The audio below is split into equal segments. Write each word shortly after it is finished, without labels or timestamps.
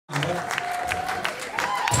What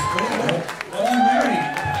are you wearing?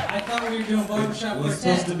 I thought we were doing barbershop It was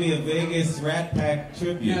supposed to be a Vegas Rat Pack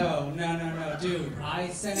tribute. No, dude. I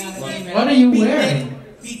sent out an email. What are you wearing?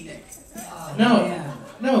 Beatnik. Oh, No, man.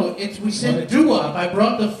 no, we said doo-wop. I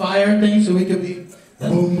brought the fire thing so we could be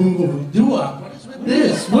boom, boom, boom, doo-wop. What is with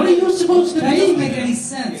this? What are you supposed to That be? doesn't make any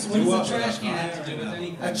sense. What does a trash can have to do with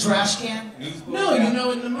anything? A trash can? No, you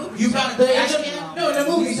know, in the movies. You brought a trash can? No, in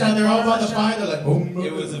the movies, how they're all by the fire, they're like, boom, boom.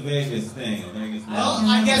 It was a Vegas thing. Well,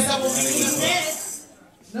 I guess I will be this.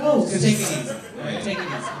 No, because Take it easy. Right. Take it easy.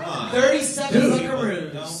 Come on. 37 Dude.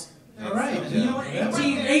 buckaroos. all right. You know what?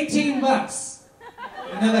 18 bucks.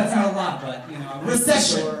 I know that's not a lot, but you know. I'm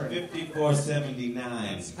Recession. sure.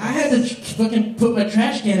 54.79. I had to fucking put my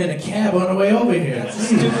trash can in a cab on the way over here. That's the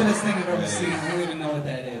stupidest thing I've ever seen. I don't even know what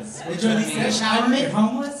that is. Did you at least get a shower? You're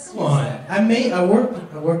homeless? Come on. I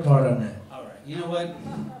worked hard on that. All right. You know what?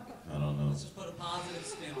 I don't know. Let's just put a positive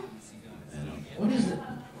spin on this, you guys. What is it?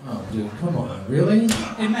 Oh, dude, come on. Really?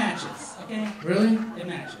 It matches, okay? Really? It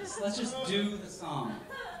matches. Let's just do the song.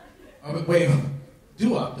 Oh, but wait.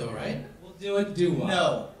 Doo-wop, though, right? We'll do it doo-wop.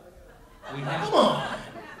 No. We have Come on.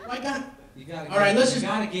 I got... You gotta All right, let's you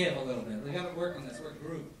just- gotta give a little bit. We gotta work on this. We're a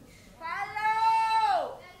group.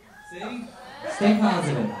 Pailo! See? Stay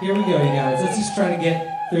positive. Here we go, you guys. Let's just try to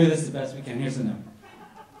get through this the best we can. Here's the number.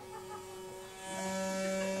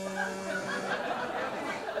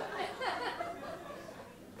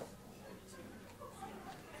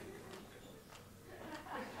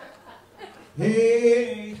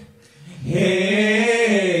 Hey,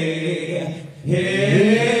 hey,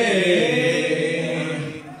 hey.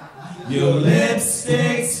 Your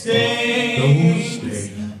lipstick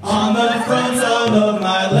stains on the front of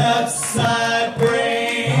my left side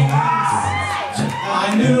brain.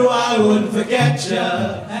 I knew I wouldn't forget you,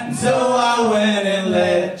 and so I went and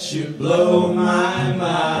let you blow my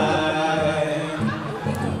mind.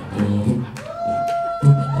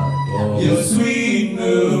 Your sweet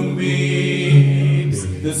moonbeams,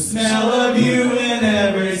 the smell of you in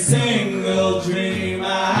every single dream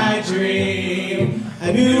I dream.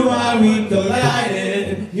 I knew I would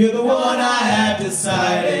collided. You're the one I have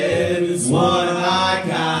decided is one of my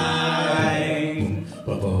kind.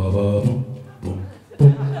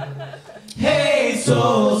 Hey,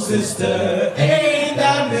 soul sister, ain't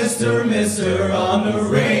that Mr. on the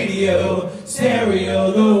radio,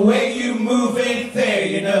 stereo? The way you move ain't fair,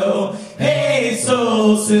 you know. Hey,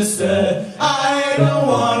 soul sister, I don't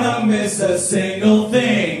wanna miss a single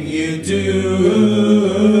thing you do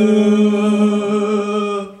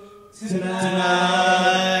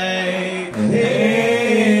tonight.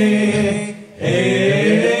 Hey,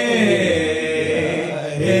 hey,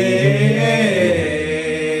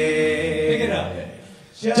 hey. Pick it up.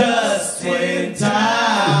 Just in time.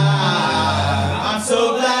 I'm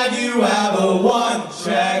so glad you have a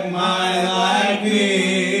one-track mind like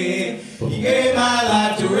me. You gave my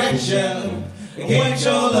life direction, against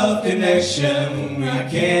your love connection, I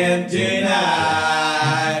can't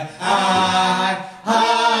deny.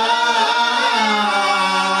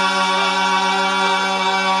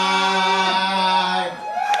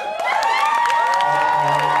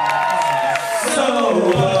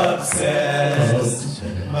 So obsessed,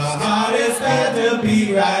 my heart is bad to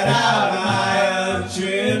beat right out my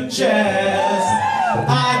untrimmed chest.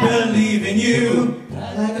 I believe in you.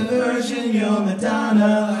 Like a virgin, you're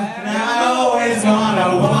Madonna, and I always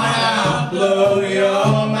wanna blow your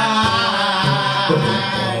mind.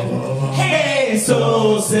 Hey,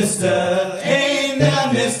 soul sister, ain't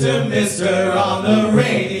that Mr. on the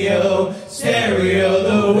radio, stereo?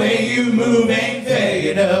 The way you move ain't fair,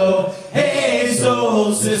 you know. Hey,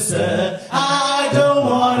 soul sister, I don't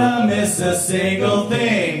wanna miss a single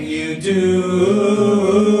thing you do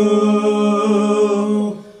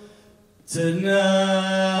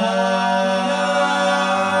tonight.